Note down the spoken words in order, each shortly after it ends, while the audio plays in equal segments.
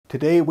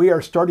Today we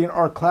are starting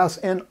our class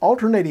in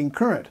alternating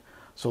current.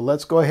 So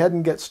let's go ahead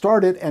and get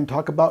started and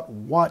talk about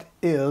what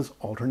is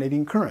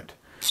alternating current.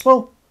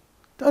 Well,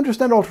 to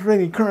understand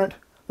alternating current,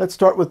 let's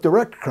start with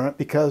direct current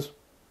because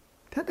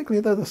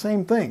technically they're the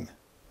same thing.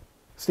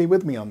 Stay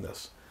with me on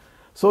this.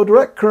 So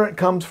direct current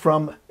comes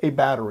from a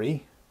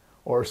battery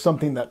or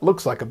something that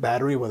looks like a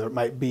battery, whether it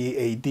might be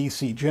a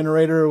DC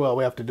generator. Well,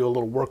 we have to do a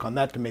little work on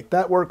that to make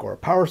that work, or a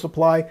power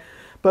supply,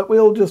 but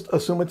we'll just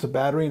assume it's a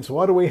battery. And so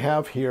what do we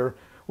have here?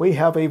 We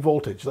have a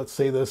voltage. Let's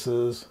say this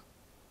is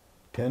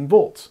 10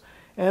 volts.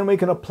 And we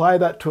can apply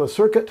that to a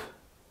circuit,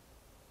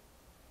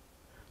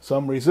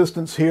 some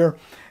resistance here,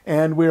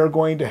 and we are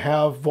going to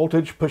have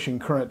voltage pushing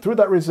current through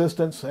that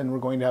resistance, and we're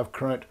going to have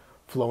current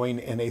flowing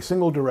in a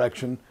single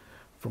direction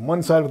from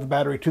one side of the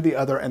battery to the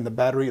other, and the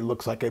battery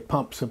looks like a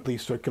pump simply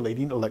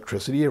circulating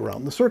electricity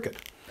around the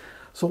circuit.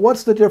 So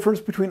what's the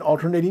difference between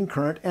alternating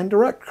current and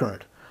direct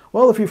current?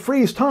 Well, if you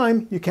freeze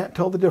time, you can't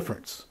tell the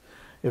difference.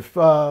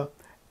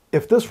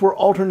 If this were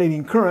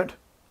alternating current,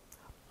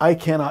 I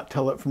cannot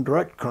tell it from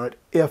direct current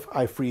if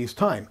I freeze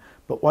time.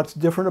 But what's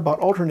different about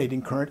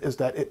alternating current is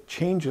that it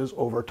changes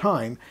over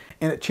time,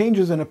 and it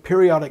changes in a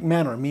periodic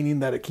manner, meaning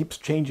that it keeps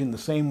changing the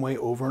same way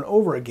over and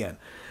over again.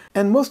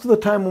 And most of the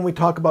time when we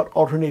talk about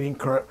alternating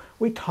current,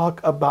 we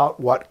talk about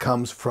what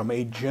comes from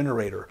a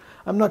generator.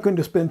 I'm not going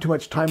to spend too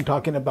much time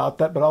talking about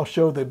that, but I'll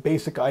show the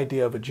basic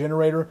idea of a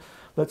generator.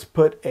 Let's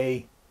put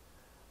a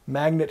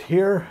magnet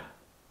here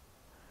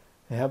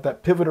and have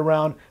that pivot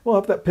around. We'll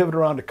have that pivot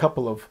around a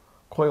couple of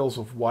coils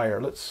of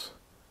wire. Let's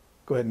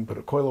go ahead and put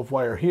a coil of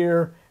wire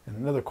here and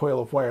another coil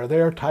of wire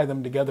there, tie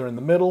them together in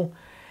the middle.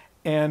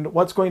 And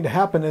what's going to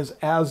happen is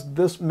as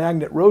this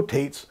magnet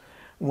rotates,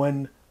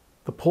 when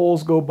the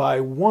poles go by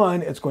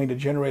one, it's going to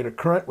generate a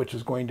current which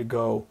is going to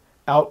go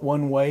out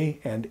one way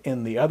and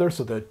in the other,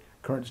 so the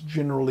current's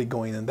generally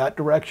going in that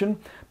direction.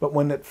 But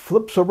when it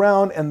flips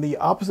around and the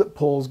opposite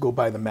poles go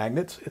by the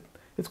magnets,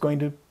 it's going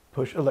to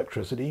push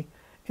electricity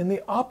in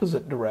the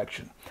opposite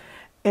direction.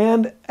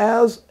 And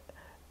as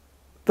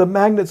the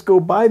magnets go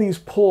by these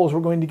poles, we're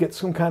going to get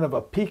some kind of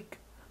a peak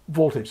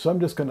voltage. So I'm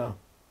just going to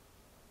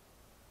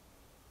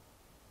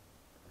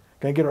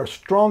get our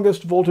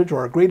strongest voltage or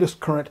our greatest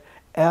current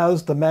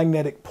as the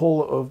magnetic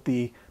pole of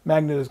the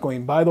magnet is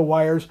going by the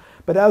wires.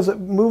 But as it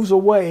moves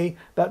away,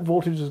 that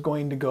voltage is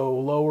going to go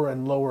lower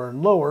and lower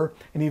and lower.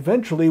 And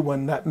eventually,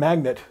 when that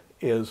magnet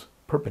is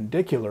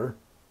perpendicular,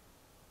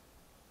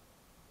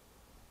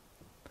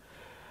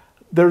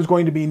 there's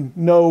going to be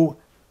no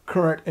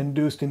current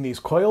induced in these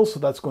coils, so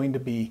that's going to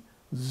be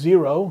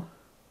 0.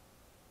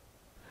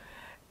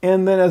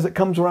 And then as it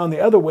comes around the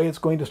other way, it's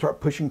going to start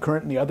pushing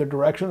current in the other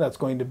direction. That's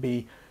going to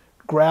be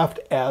graphed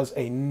as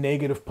a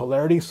negative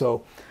polarity.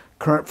 So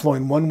current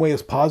flowing one way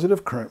is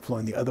positive, current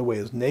flowing the other way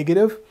is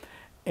negative.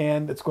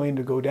 And it's going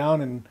to go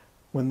down, and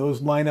when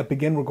those line up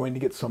again, we're going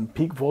to get some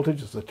peak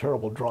voltage. It's a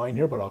terrible drawing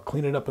here, but I'll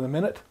clean it up in a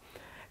minute.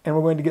 And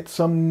we're going to get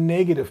some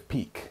negative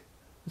peak.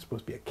 There's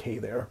supposed to be a K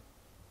there.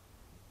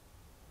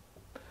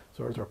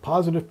 So there's our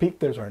positive peak,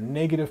 there's our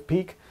negative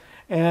peak,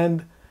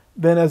 and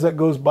then as that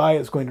goes by,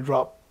 it's going to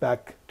drop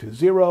back to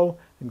 0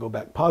 and go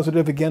back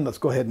positive again. Let's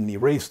go ahead and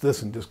erase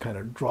this and just kind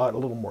of draw it a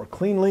little more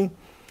cleanly.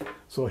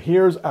 So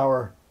here's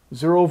our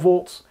 0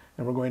 volts,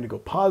 and we're going to go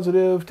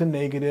positive to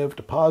negative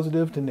to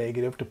positive to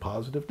negative to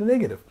positive to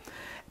negative.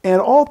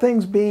 And all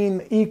things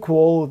being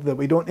equal, that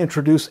we don't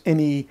introduce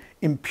any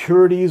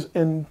impurities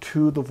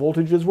into the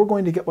voltages, we're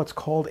going to get what's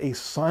called a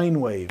sine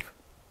wave.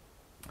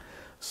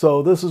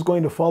 So this is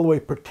going to follow a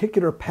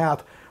particular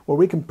path where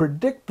we can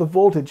predict the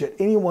voltage at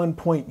any one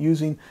point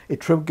using a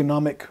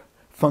trigonometric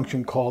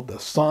function called the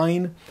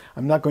sine.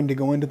 I'm not going to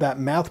go into that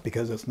math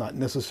because it's not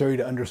necessary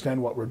to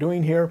understand what we're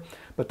doing here,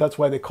 but that's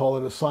why they call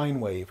it a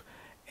sine wave.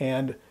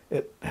 And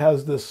it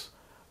has this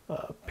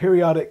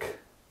periodic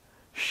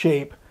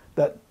shape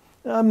that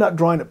I'm not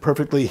drawing it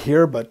perfectly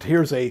here, but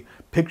here's a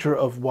picture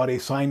of what a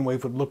sine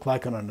wave would look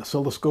like on an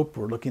oscilloscope.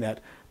 We're looking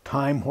at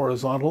time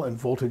horizontal and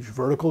voltage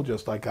vertical,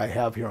 just like I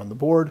have here on the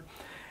board.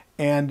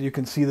 And you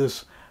can see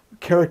this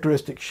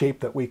characteristic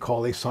shape that we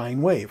call a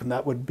sine wave, and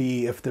that would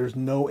be if there's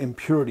no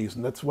impurities,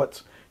 and that's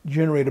what's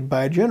generated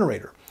by a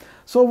generator.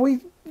 So we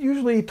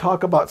usually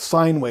talk about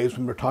sine waves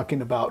when we're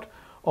talking about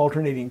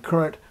alternating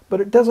current, but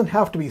it doesn't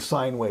have to be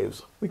sine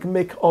waves. We can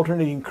make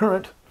alternating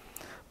current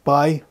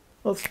by,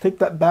 let's take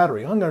that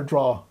battery. I'm going to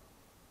draw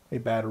a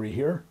battery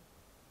here.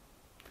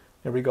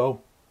 There we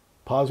go.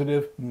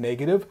 Positive,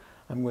 negative.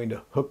 I'm going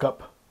to hook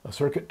up a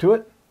circuit to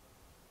it.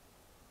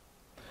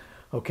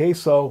 Okay,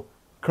 so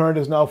current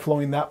is now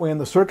flowing that way in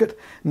the circuit.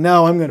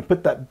 Now I'm going to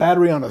put that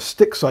battery on a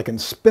stick so I can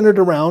spin it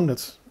around.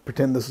 Let's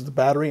pretend this is the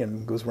battery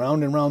and it goes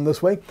round and round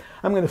this way.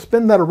 I'm going to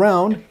spin that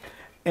around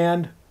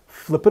and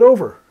flip it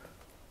over.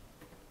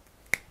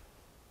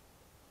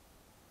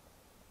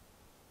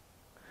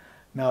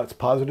 Now it's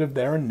positive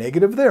there and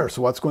negative there.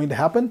 So what's going to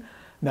happen?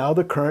 Now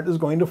the current is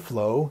going to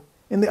flow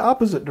in the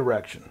opposite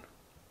direction.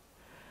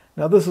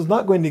 Now this is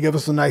not going to give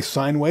us a nice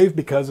sine wave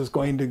because it's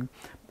going to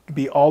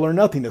be all or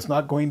nothing. It's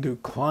not going to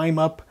climb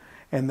up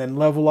and then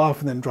level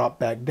off and then drop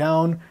back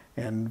down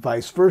and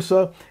vice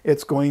versa.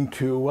 It's going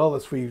to, well,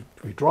 let's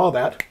redraw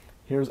that.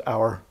 Here's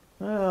our,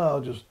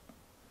 I'll just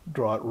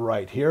draw it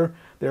right here.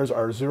 There's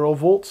our 0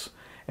 volts,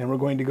 and we're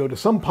going to go to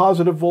some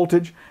positive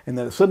voltage, and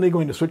then it's suddenly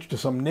going to switch to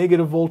some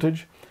negative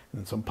voltage, and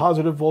then some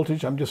positive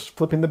voltage. I'm just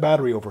flipping the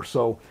battery over.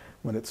 So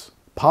when it's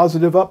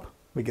positive up,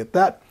 we get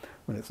that.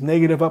 When it's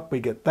negative up, we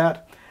get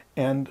that.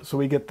 And so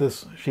we get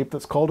this shape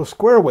that's called a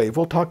square wave.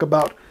 We'll talk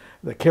about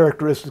the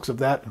characteristics of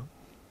that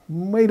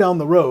way down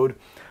the road,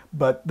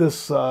 but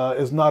this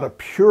is not a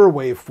pure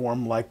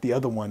waveform like the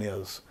other one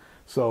is.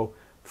 So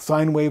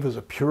sine wave is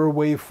a pure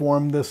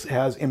waveform. This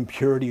has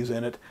impurities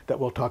in it that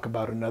we'll talk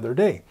about another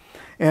day.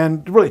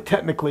 And really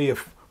technically,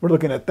 if we're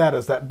looking at that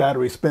as that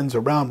battery spins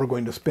around, we're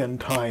going to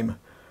spend time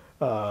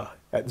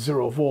at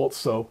 0 volts.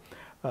 So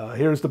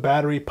here's the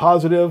battery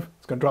positive.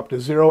 It's going to drop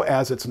to 0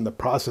 as it's in the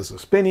process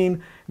of spinning,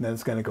 and then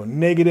it's going to go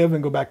negative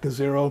and go back to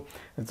 0.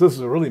 And so this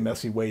is a really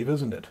messy wave,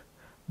 isn't it?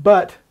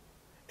 But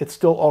it's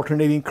still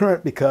alternating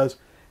current because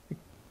the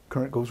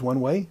current goes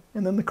one way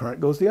and then the current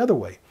goes the other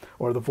way.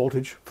 Or the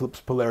voltage flips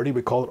polarity.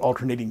 We call it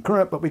alternating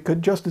current, but we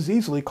could just as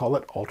easily call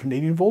it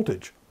alternating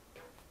voltage.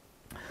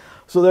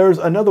 So there's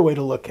another way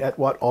to look at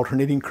what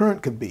alternating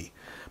current could be.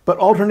 But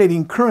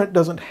alternating current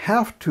doesn't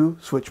have to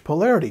switch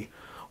polarity.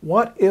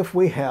 What if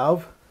we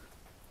have,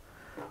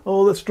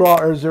 let's draw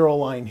our 0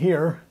 line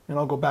here, and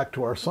I'll go back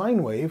to our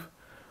sine wave.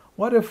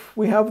 What if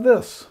we have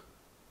this?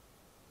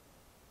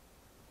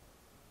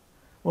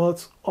 Well,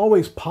 it's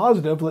always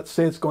positive. Let's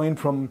say it's going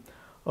from,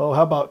 how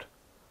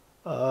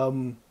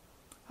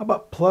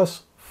about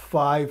plus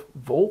 5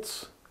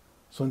 volts?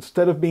 So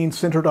instead of being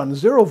centered on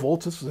 0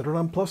 volts, it's centered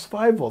on plus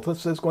 5 volts.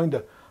 Let's say it's going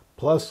to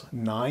plus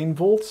 9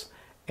 volts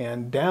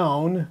and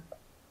down,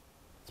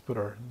 let's put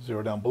our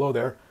 0 down below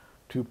there,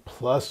 to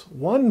plus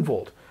 1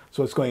 volt.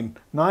 So it's going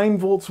 9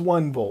 volts,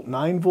 1 volt,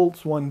 9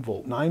 volts, 1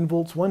 volt, 9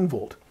 volts, 1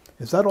 volt.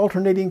 Is that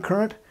alternating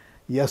current?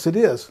 Yes, it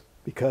is,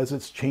 because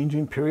it's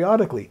changing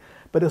periodically.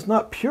 But it's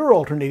not pure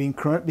alternating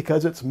current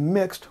because it's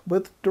mixed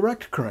with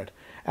direct current.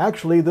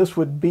 Actually, this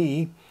would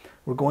be,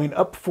 we're going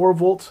up 4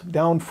 volts,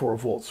 down 4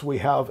 volts. So we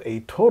have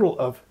a total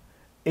of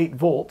 8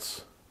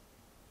 volts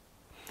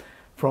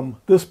from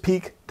this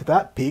peak to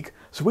that peak.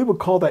 So we would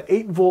call that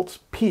 8 volts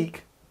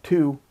peak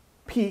to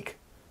peak,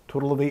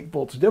 total of 8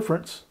 volts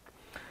difference.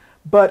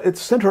 But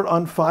it's centered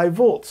on 5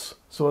 volts.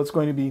 So it's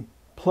going to be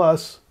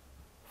plus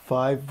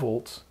 5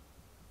 volts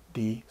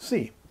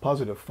DC.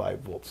 Positive 5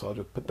 volts. So I'll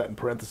just put that in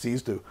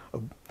parentheses to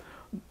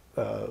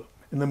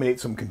eliminate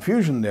some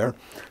confusion there.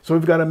 So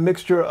we've got a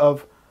mixture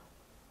of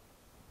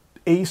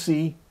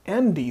AC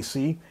and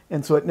DC,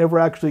 and so it never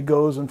actually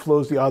goes and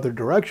flows the other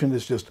direction.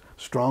 It's just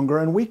stronger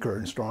and weaker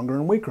and stronger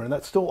and weaker, and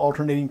that's still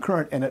alternating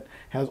current, and it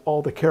has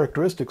all the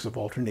characteristics of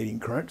alternating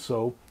current,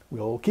 so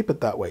we'll keep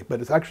it that way. But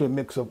it's actually a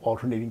mix of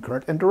alternating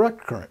current and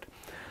direct current.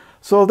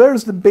 So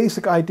there's the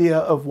basic idea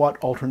of what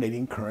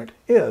alternating current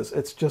is.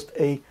 It's just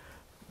a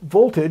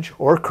voltage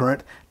or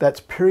current that's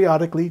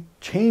periodically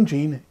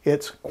changing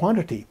its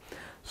quantity.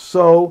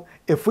 So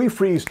if we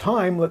freeze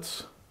time,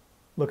 let's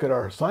look at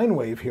our sine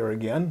wave here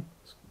again.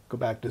 Let's go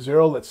back to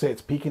 0. Let's say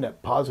it's peaking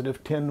at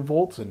positive 10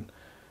 volts and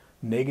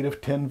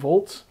negative 10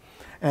 volts.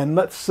 And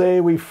let's say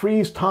we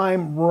freeze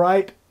time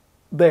right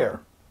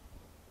there.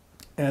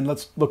 And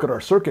let's look at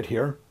our circuit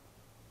here.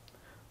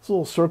 This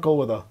little circle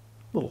with a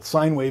little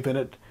sine wave in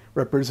it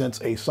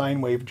represents a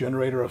sine wave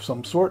generator of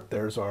some sort.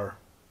 There's our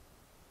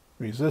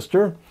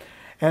resistor.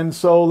 And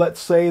so let's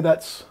say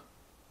that's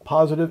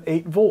positive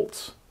 8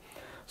 volts.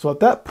 So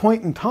at that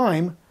point in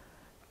time,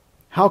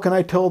 how can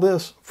I tell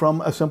this from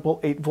a simple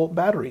 8 volt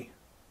battery?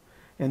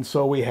 And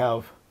so we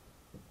have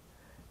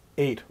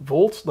 8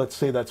 volts. Let's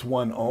say that's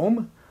 1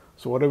 ohm.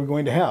 So what are we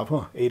going to have?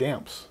 8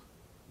 amps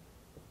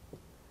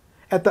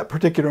at that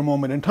particular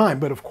moment in time.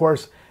 But of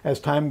course, as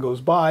time goes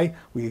by,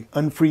 we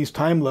unfreeze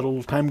time, let a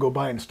little time go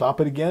by and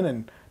stop it again.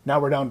 And now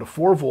we're down to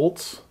 4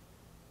 volts.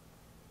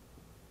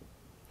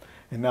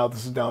 And now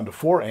this is down to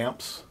 4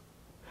 amps.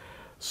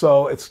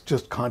 So it's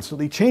just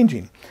constantly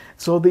changing.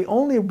 So the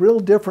only real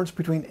difference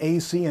between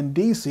AC and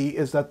DC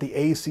is that the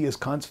AC is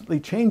constantly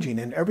changing,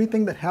 and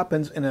everything that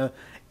happens in an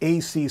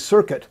AC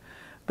circuit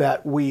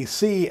that we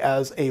see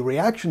as a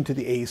reaction to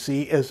the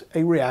AC is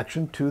a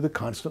reaction to the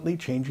constantly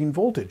changing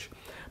voltage.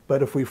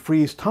 But if we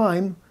freeze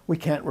time, we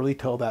can't really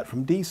tell that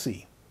from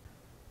DC.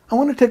 I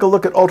want to take a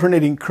look at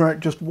alternating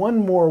current just one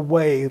more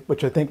way,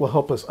 which I think will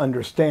help us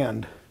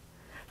understand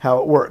how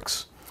it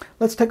works.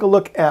 Let's take a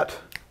look at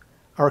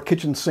our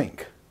kitchen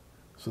sink.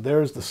 So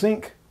there's the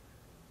sink.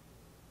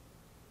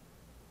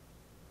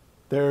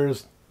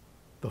 There's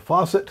the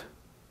faucet,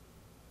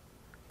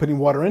 putting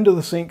water into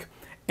the sink,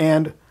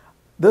 and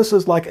this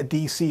is like a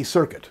DC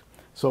circuit.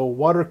 So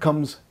water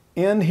comes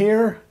in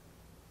here,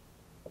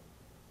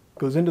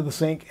 goes into the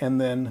sink,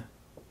 and then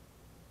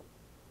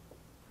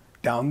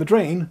down the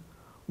drain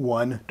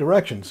one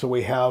direction. So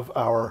we have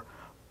our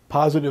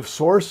positive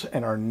source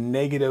and our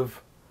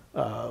negative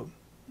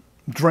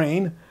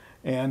drain.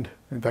 And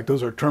in fact,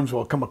 those are terms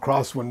we'll come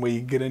across when we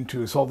get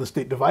into solid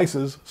state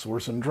devices,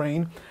 source and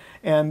drain.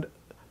 And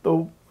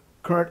the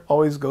current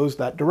always goes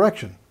that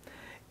direction.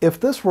 If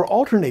this were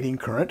alternating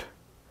current,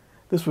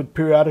 this would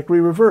periodically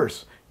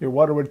reverse. Your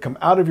water would come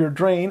out of your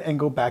drain and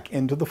go back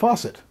into the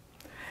faucet.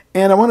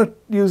 And I want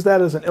to use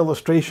that as an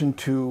illustration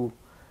to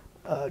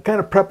kind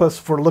of prep us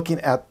for looking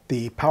at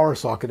the power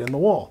socket in the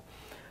wall.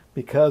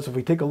 Because if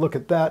we take a look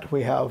at that,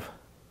 we have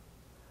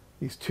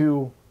these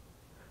two.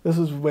 This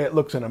is the way it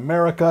looks in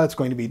America. It's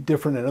going to be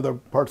different in other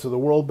parts of the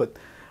world, but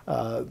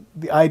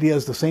the idea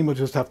is the same. We'll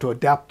just have to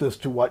adapt this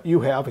to what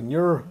you have in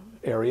your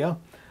area.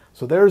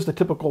 So there's the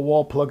typical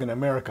wall plug in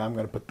America. I'm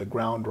going to put the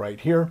ground right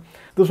here.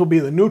 This will be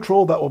the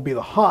neutral, that will be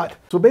the hot.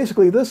 So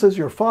basically this is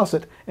your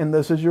faucet and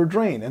this is your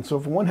drain. And so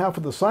for one half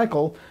of the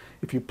cycle,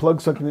 if you plug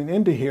something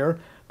into here,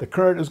 the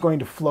current is going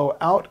to flow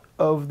out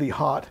of the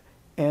hot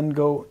and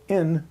go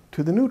in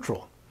to the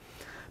neutral.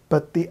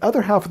 But the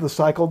other half of the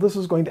cycle, this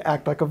is going to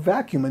act like a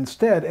vacuum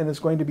instead, and it's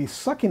going to be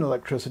sucking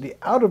electricity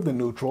out of the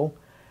neutral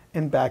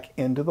and back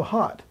into the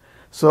hot.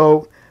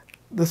 So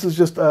this is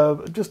just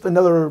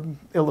another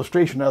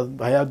illustration.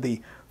 I have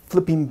the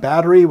flipping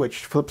battery,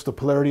 which flips the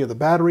polarity of the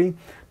battery,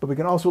 but we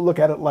can also look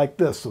at it like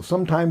this. So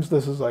sometimes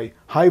this is a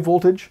high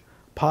voltage,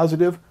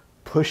 positive,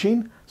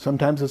 pushing.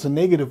 Sometimes it's a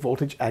negative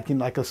voltage acting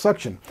like a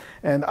suction.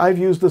 And I've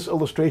used this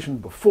illustration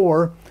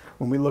before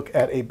when we look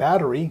at a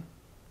battery.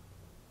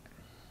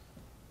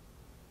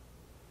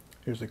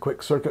 Here's a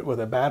quick circuit with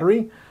a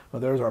battery.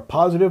 Well, there's our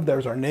positive,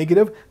 there's our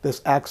negative.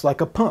 This acts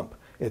like a pump.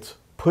 It's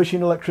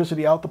pushing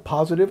electricity out the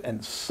positive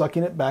and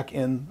sucking it back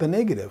in the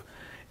negative.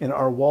 In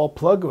our wall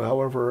plug,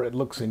 however it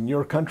looks in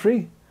your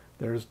country,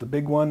 there's the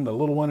big one, the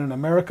little one in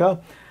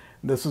America.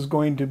 This is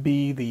going to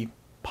be the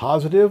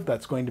positive,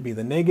 that's going to be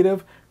the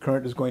negative.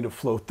 Current is going to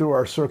flow through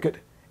our circuit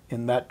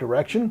in that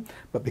direction,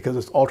 but because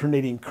it's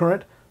alternating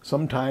current,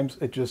 sometimes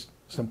it just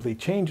simply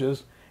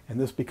changes and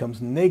this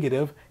becomes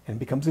negative and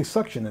becomes a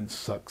suction and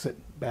sucks it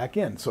back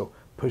in. So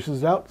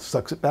pushes it out,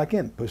 sucks it back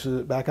in, pushes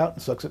it back out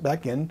and sucks it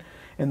back in.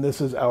 And this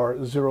is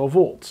our 0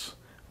 volts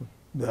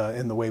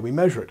in the way we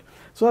measure it.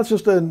 So that's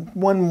just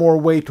one more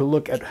way to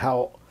look at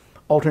how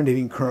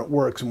alternating current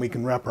works, and we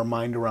can wrap our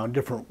mind around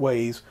different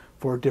ways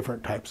for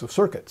different types of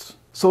circuits.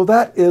 So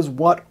that is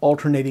what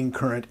alternating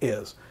current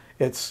is.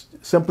 It's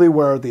simply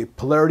where the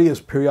polarity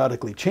is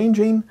periodically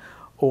changing,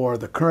 or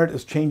the current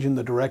is changing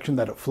the direction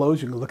that it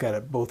flows. You can look at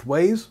it both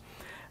ways.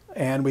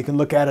 And we can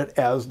look at it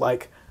as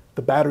like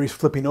the battery's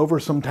flipping over.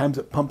 Sometimes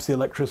it pumps the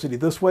electricity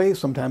this way,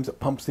 sometimes it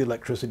pumps the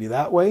electricity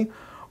that way.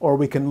 Or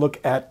we can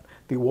look at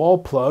the wall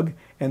plug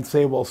and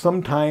say, well,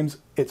 sometimes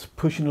it's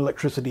pushing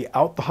electricity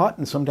out the hot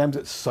and sometimes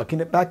it's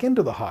sucking it back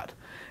into the hot.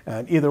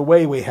 And either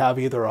way, we have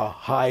either a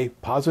high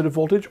positive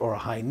voltage or a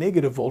high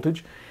negative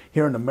voltage.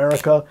 Here in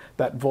America,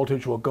 that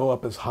voltage will go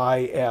up as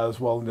high as,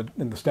 well,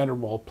 in the standard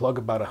wall plug,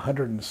 about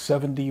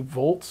 170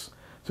 volts.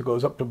 So it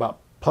goes up to about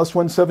plus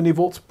 170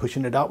 volts,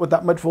 pushing it out with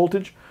that much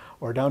voltage,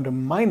 or down to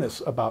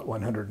minus about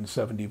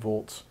 170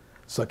 volts,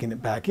 sucking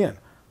it back in.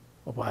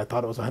 Well, I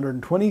thought it was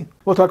 120.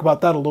 We'll talk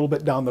about that a little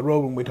bit down the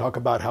road when we talk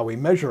about how we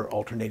measure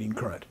alternating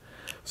current.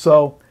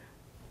 So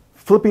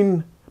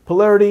flipping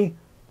polarity,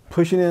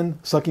 pushing in,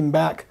 sucking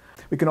back.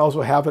 We can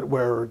also have it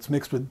where it's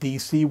mixed with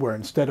DC, where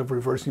instead of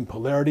reversing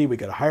polarity, we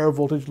get a higher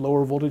voltage,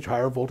 lower voltage,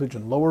 higher voltage,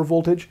 and lower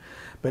voltage.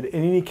 But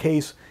in any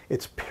case,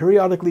 it's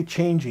periodically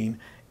changing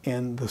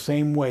in the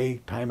same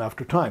way time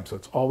after time. So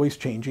it's always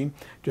changing.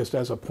 Just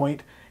as a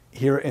point,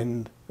 here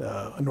in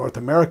North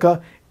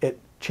America, it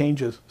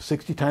changes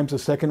 60 times a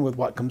second with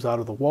what comes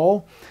out of the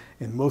wall.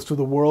 In most of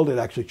the world, it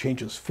actually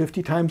changes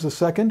 50 times a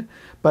second.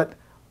 But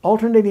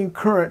alternating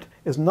current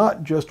is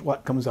not just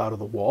what comes out of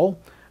the wall.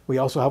 We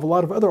also have a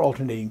lot of other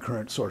alternating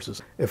current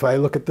sources. If I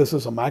look at this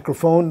as a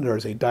microphone,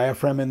 there's a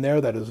diaphragm in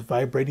there that is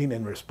vibrating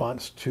in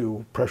response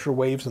to pressure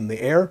waves in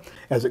the air.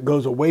 As it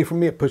goes away from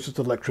me, it pushes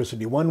the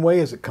electricity one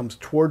way. As it comes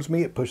towards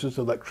me, it pushes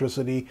the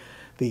electricity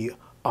the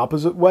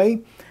opposite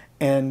way.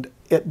 And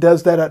it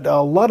does that at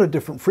a lot of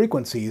different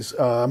frequencies.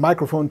 A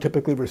microphone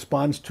typically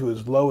responds to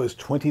as low as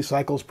 20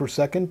 cycles per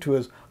second to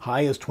as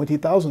high as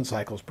 20,000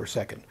 cycles per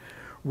second.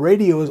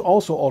 Radio is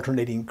also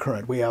alternating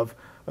current. We have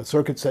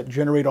circuits that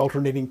generate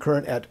alternating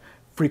current at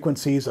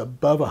frequencies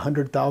above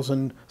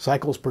 100,000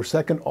 cycles per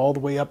second all the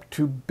way up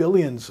to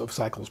billions of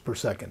cycles per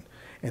second.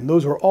 And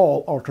those are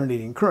all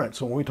alternating current.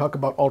 So when we talk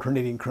about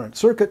alternating current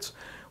circuits,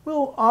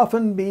 we'll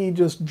often be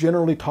just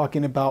generally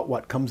talking about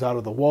what comes out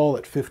of the wall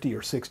at 50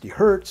 or 60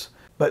 hertz.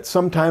 But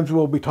sometimes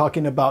we'll be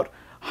talking about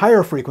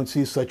higher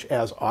frequencies such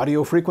as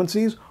audio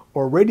frequencies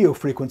or radio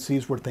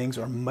frequencies where things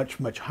are much,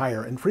 much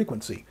higher in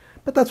frequency.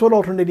 But that's what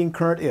alternating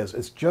current is.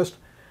 It's just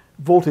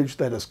voltage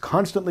that is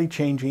constantly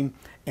changing,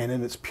 and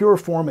in its pure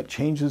form it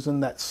changes in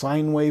that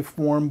sine wave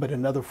form, but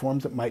in other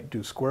forms it might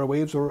do square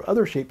waves or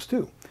other shapes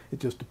too. It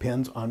just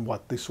depends on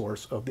what the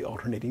source of the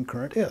alternating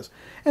current is.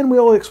 And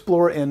we'll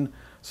explore in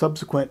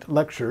subsequent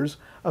lectures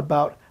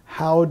about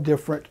how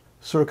different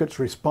circuits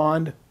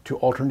respond to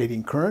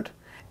alternating current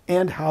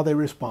and how they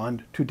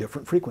respond to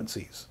different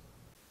frequencies.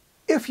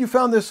 If you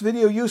found this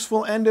video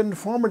useful and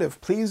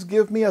informative, please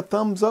give me a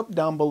thumbs up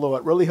down below.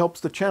 It really helps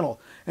the channel.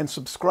 And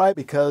subscribe,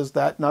 because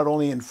that not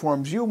only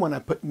informs you when I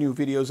put new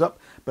videos up,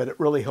 but it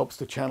really helps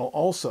the channel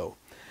also.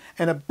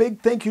 And a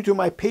big thank you to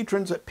my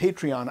patrons at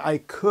Patreon. I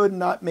could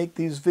not make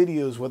these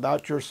videos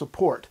without your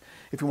support.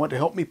 If you want to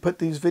help me put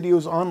these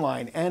videos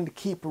online and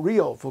keep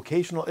real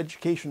vocational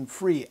education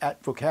free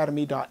at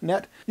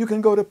vocademy.net, you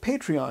can go to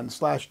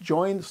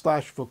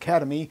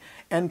patreon.com/join/vocademy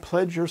and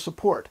pledge your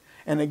support.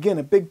 And again,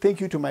 a big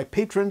thank you to my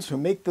patrons who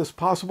make this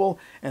possible,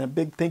 and a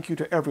big thank you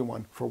to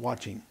everyone for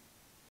watching.